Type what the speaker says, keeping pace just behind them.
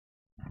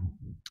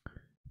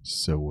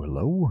So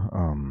hello,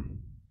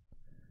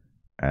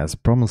 as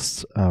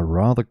promised, a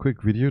rather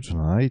quick video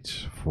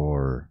tonight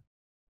for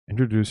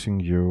introducing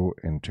you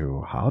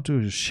into how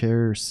to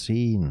share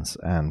scenes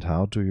and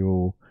how do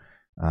you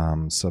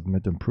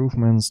submit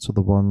improvements to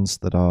the ones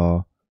that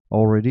are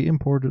already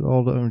imported,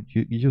 although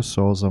you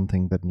saw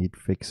something that need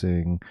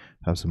fixing,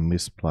 have some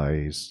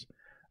misplaced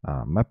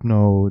map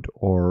node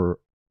or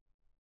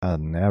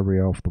an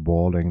area of the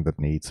walling that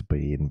needs to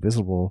be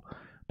invisible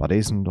but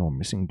isn't, or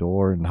missing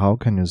door, and how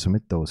can you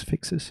submit those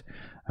fixes?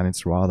 And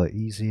it's rather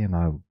easy, and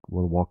I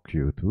will walk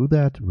you through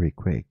that real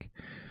quick.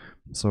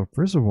 So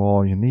first of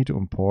all, you need to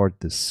import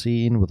the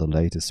scene with the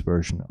latest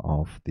version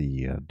of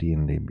the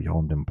D&D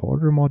Beyond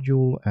Importer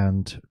module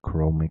and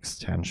Chrome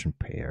extension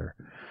pair.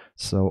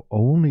 So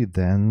only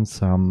then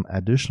some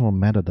additional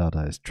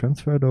metadata is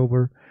transferred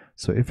over.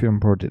 So if you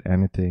imported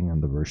anything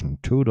in the version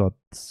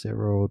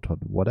 2.0.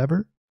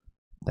 whatever,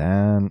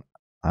 then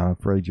I'm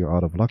afraid you're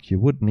out of luck. You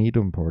would need to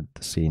import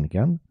the scene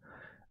again.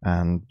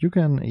 And you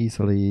can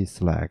easily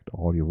select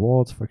all your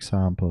walls, for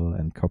example,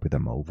 and copy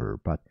them over.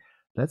 But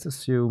let's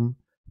assume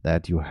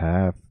that you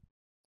have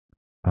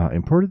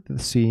imported the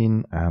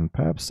scene and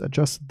perhaps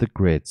adjusted the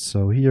grid.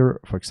 So here,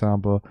 for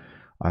example,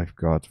 I've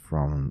got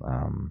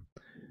from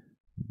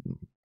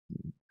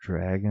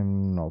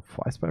Dragon of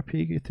Iceberg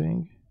Peak, I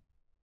think.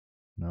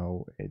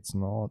 No, it's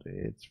not.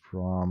 It's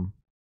from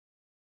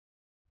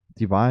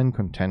Divine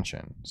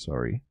Contention.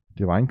 Sorry.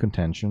 Divine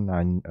Contention.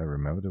 I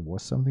remember there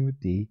was something with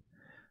D.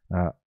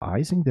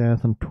 Icing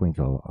Death and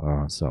Twinkle.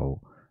 So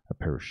a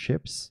pair of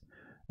ships.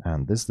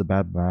 And this is the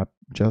bad map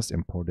just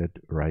imported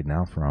right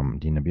now from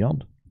D&D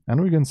Beyond. And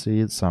we can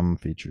see some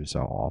features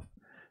are off.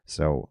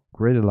 So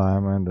grid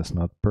alignment is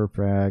not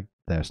perfect.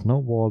 There's no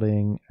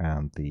walling,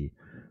 and the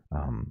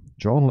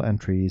journal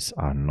entries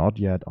are not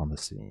yet on the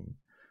scene.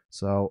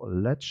 So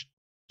let's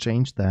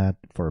change that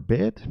for a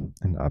bit,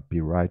 and I'll be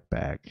right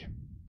back.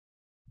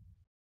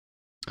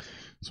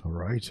 So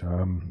right,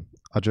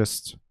 I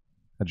just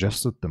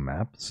adjusted the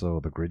map so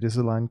the grid is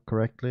aligned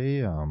correctly.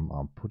 I'm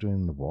putting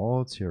in the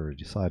walls here.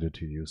 I decided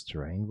to use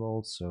terrain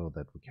walls so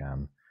that we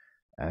can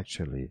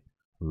actually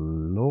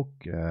look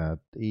at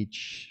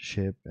each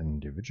ship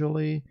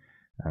individually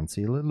and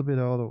see a little bit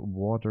of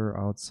water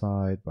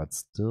outside, but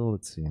still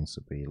it seems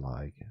to be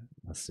like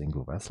a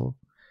single vessel.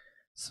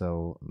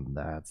 So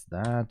that's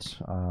that.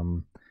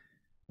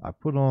 I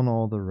put on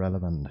all the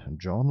relevant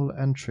journal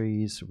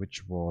entries,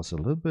 which was a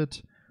little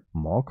bit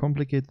more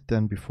complicated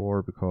than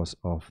before because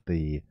of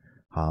the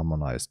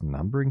harmonized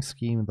numbering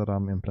scheme that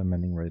I'm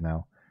implementing right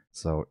now.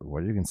 So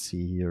what you can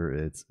see here,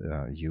 it's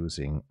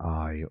using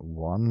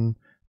I1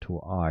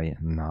 to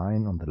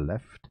I9 on the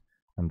left,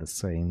 and the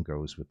same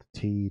goes with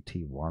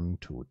T1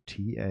 to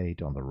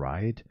T8 on the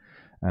right.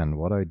 And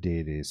what I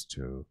did is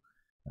to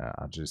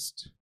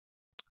just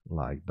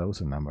like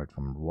those are numbered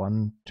from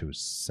 1 to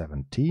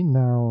 17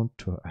 now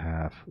to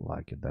have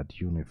like that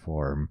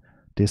uniform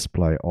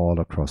display all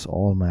across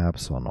all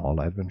maps on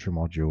all adventure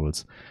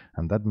modules,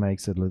 and that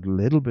makes it a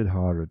little bit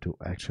harder to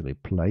actually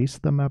place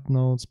the map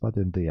nodes, but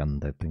in the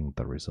end I think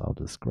the result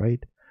is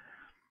great.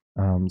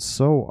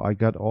 So I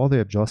got all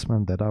the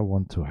adjustment that I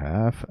want to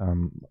have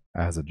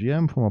as a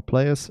GM for my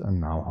players,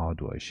 and now how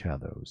do I share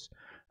those?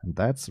 And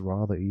that's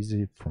rather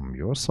easy from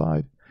your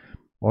side.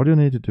 All you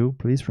need to do,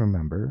 please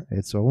remember,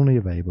 it's only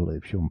available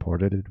if you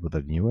imported it with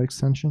a new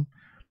extension.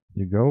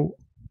 You go,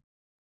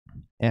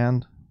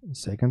 and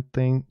second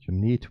thing, you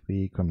need to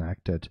be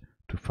connected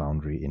to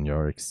Foundry in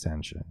your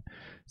extension.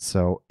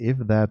 So if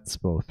that's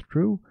both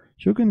true,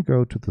 you can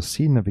go to the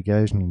scene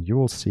navigation and you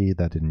will see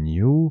that a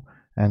new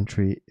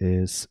entry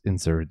is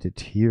inserted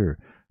here,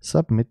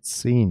 submit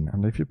scene.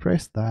 And if you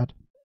press that,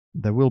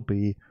 there will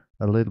be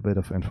a little bit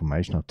of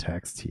informational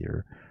text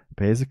here.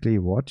 Basically,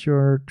 what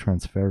you're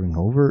transferring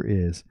over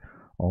is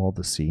all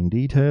the scene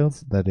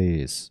details, that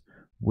is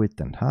width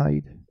and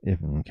height,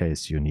 if in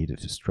case you needed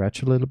to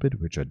stretch a little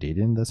bit, which I did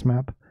in this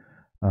map.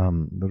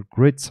 The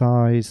grid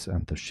size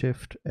and the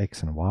shift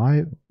X and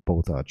Y,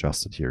 both are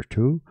adjusted here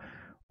too.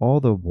 All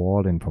the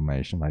wall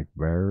information, like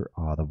where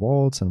are the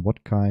walls and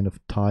what kind of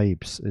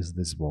types is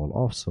this wall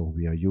of. So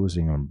we are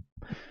using a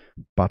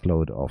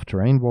buttload of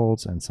terrain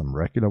walls and some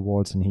regular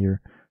walls in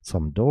here.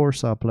 Some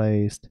doors are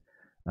placed.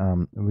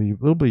 We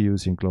will be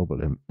using global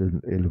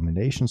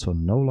illumination, so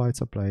no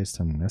lights are placed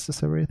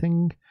unnecessary, I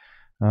think.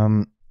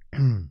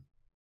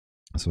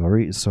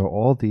 Sorry, so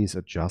all these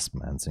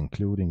adjustments,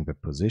 including the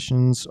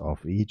positions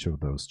of each of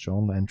those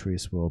journal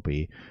entries, will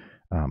be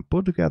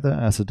put together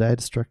as a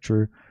data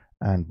structure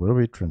and will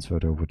be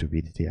transferred over to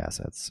VDT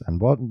assets. And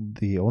what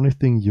the only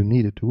thing you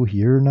need to do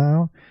here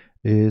now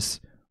is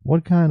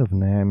what kind of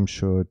name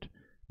should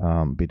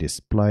be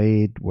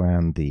displayed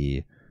when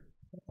the,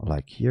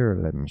 like here,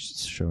 let me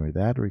show you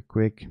that real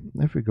quick.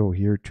 If we go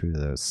here to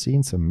the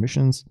scene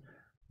submissions,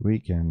 we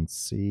can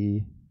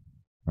see,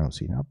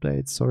 scene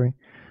updates, sorry,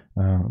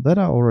 that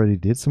I already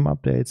did some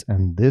updates,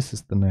 and this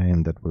is the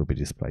name that will be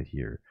displayed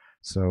here.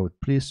 So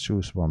please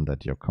choose one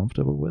that you're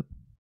comfortable with.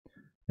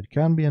 It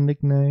can be a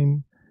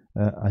nickname.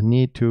 I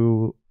need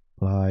to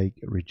like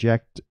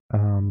reject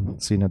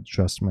scene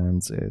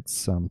adjustments, it's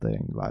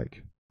something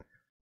like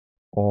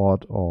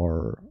odd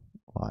or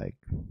like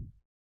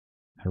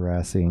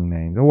harassing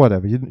names or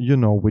whatever. You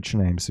know which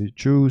names you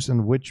choose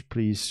and which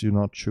please do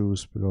not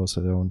choose, because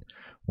I don't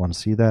want to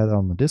see that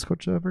on the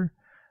Discord server.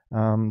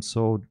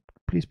 So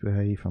please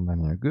behave and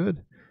then you're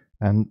good.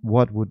 And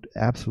what would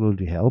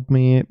absolutely help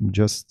me,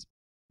 just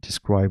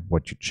describe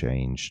what you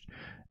changed.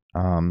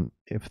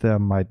 If there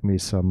might be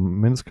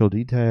some minuscule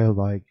detail,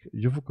 like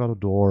you forgot a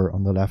door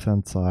on the left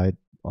hand side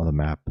on the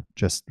map,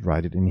 just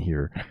write it in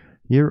here.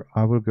 Here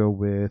I will go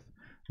with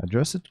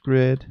adjusted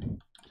grid,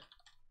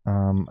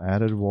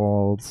 added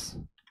walls,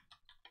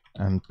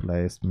 and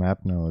placed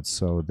map nodes.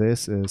 So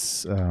this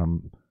is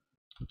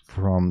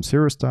from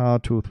 0 star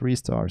to 3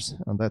 stars,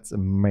 and that's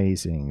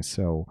amazing.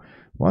 So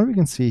what we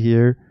can see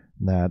here,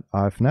 that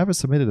I've never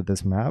submitted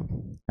this map,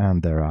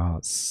 and there are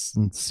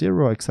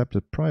 0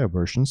 accepted prior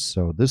versions.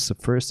 So this is the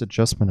first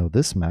adjustment of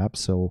this map.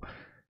 So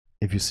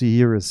if you see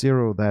here a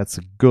 0, that's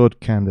a good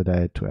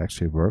candidate to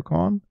actually work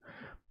on.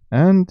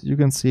 And you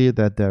can see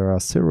that there are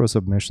 0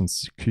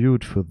 submissions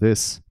queued for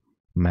this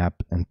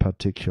map in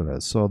particular.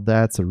 So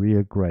that's a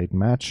real great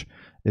match.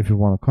 If you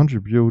want to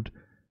contribute,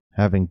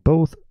 having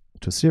both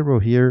to 0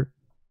 here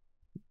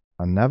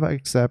are never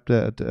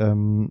accepted.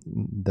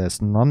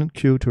 There's none in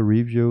queue to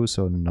review,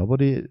 so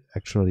nobody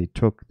actually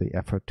took the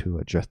effort to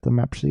adjust the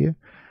maps here.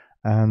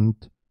 And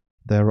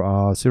there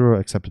are 0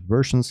 accepted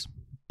versions.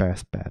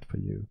 Best bet for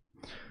you.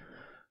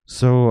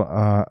 So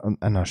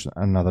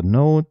another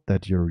note,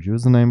 that your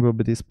username will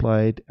be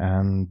displayed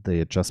and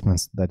the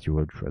adjustments that you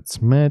will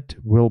transmit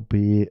will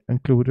be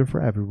included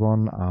for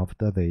everyone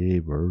after they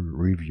were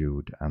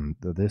reviewed. And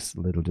this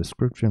little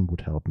description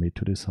would help me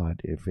to decide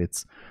if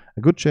it's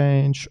a good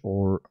change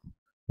or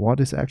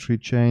what is actually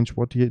changed,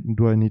 what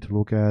do I need to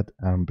look at,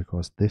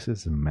 because this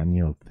is a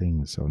manual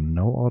thing, so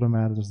no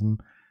automatism.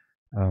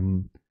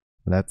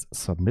 Let's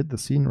submit the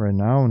scene right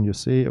now, and you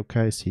see,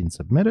 okay, scene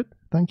submitted.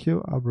 Thank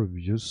you. I'll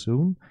review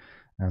soon.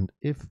 And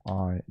if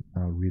I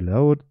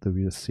reload,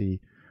 we'll see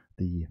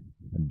the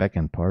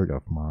backend part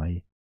of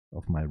my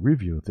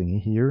review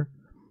thingy here.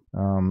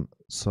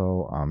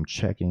 So I'm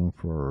checking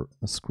for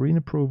screen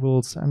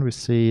approvals, and we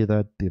see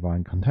that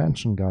Divine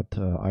Contention got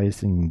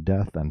Icing,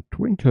 Death, and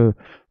Twinkle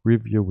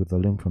review with a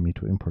link for me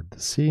to import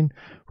the scene.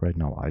 Right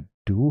now, I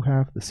do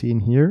have the scene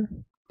here,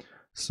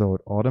 so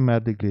it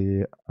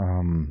automatically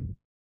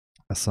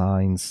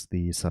assigns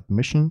the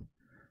submission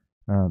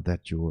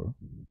that you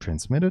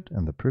transmitted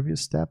in the previous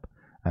step,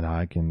 and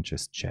I can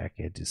just check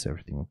it. Is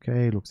everything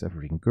okay? Looks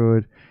everything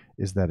good?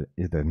 Is there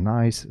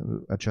nice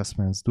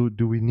adjustments?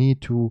 Do we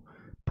need to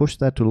push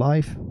that to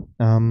life?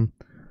 And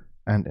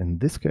in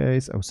this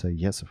case, I would say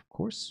yes, of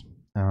course.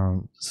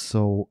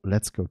 So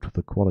let's go to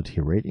the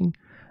quality rating,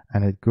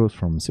 and it goes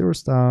from 0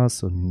 stars,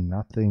 so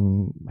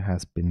nothing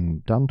has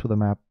been done to the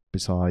map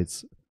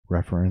besides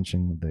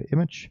referencing the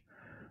image,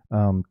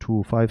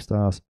 to 5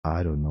 stars.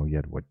 I don't know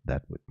yet what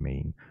that would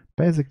mean.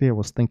 Basically, I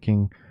was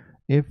thinking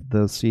if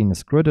the scene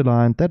is grid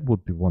aligned, that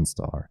would be 1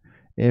 star.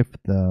 If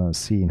the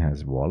scene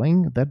has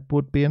walling, that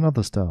would be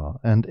another star.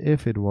 And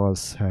if it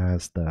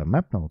has the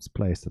map nodes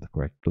placed at the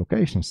correct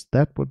locations,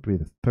 that would be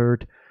the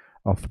third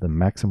of the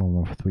maximum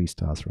of 3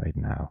 stars right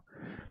now.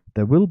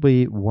 There will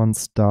be 1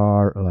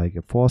 star, like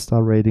a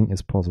 4-star rating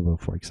is possible,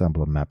 for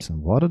example, on maps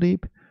in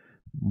Waterdeep,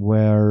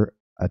 where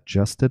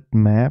adjusted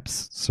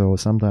maps, so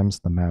sometimes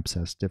the maps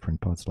has different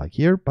parts like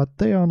here, but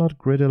they are not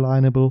grid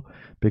alignable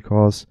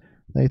because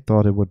they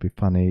thought it would be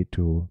funny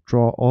to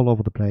draw all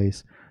over the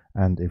place.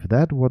 And if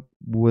that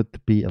would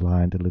be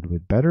aligned a little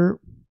bit better,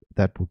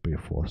 that would be a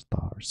 4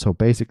 star. So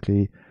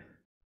basically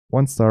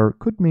 1 star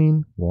could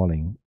mean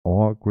walling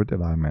or grid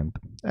alignment.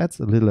 That's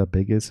a little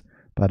ambiguous,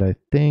 but I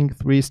think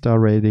 3-star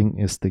rating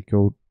is the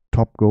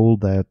top goal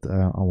that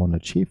I want to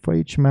achieve for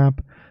each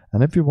map.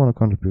 And if you want to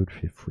contribute,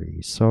 feel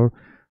free. So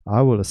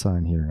I will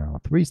assign here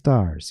now 3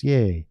 stars,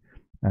 yay!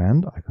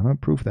 And I'm gonna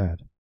approve that.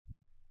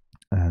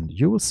 And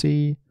you will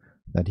see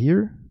that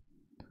here,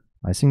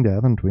 Icing,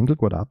 Death, and Twinkle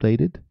got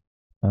updated.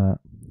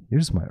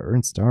 Here's my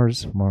earned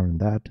stars, more on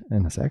that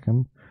in a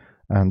second.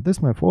 And this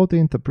is my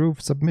 14th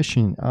approved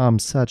submission. I'm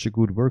such a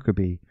good worker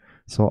bee.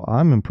 So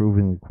I'm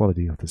improving the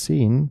quality of the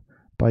scene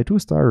by 2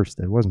 stars.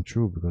 That wasn't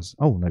true because,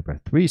 oh, not by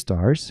 3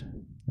 stars.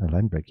 A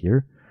line break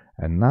here.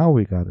 And now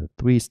we got a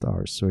 3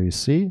 stars. So you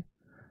see,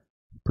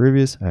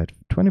 previous I had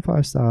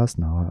 25 stars,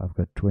 now I've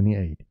got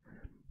 28.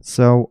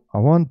 So I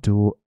want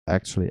to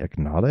actually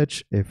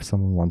acknowledge if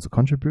someone wants to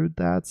contribute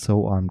that.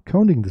 So I'm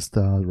counting the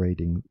star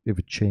rating, if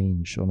it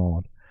changed or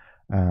not.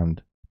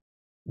 And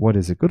what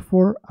is it good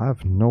for? I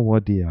have no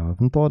idea. I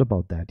haven't thought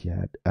about that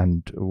yet.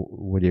 And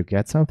will you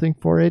get something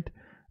for it?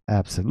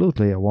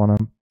 Absolutely. I want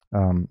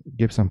to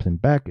give something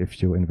back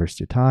if you invest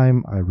your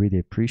time. I really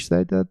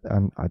appreciate that.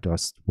 And I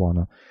just want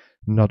to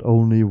not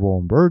only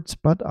warm words,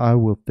 but I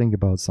will think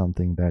about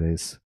something that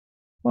is,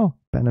 well,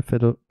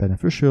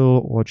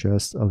 beneficial, or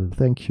just a little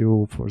thank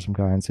you for some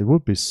kinds. It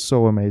would be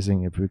so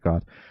amazing if we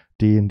got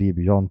D&D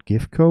Beyond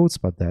gift codes,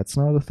 but that's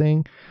not a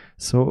thing.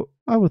 So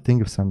I will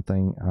think of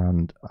something,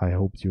 and I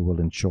hope you will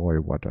enjoy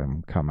what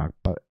I'm coming up.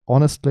 But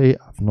honestly,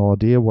 I have no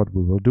idea what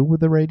we will do with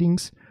the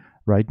ratings.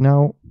 Right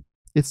now,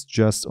 it's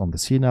just on the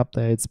scene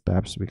updates.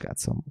 Perhaps we got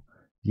some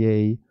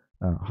yay,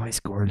 high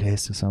score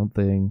list or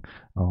something,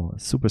 or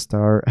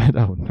superstar. I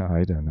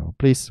don't know.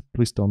 Please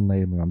don't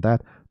nail me on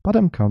that. But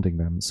I'm counting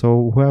them.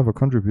 So whoever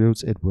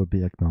contributes, it will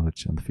be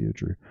acknowledged in the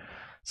future.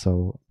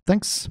 So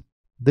thanks.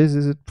 This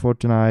is it for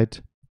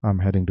tonight. I'm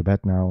heading to bed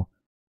now.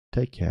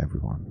 Take care,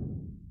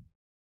 everyone.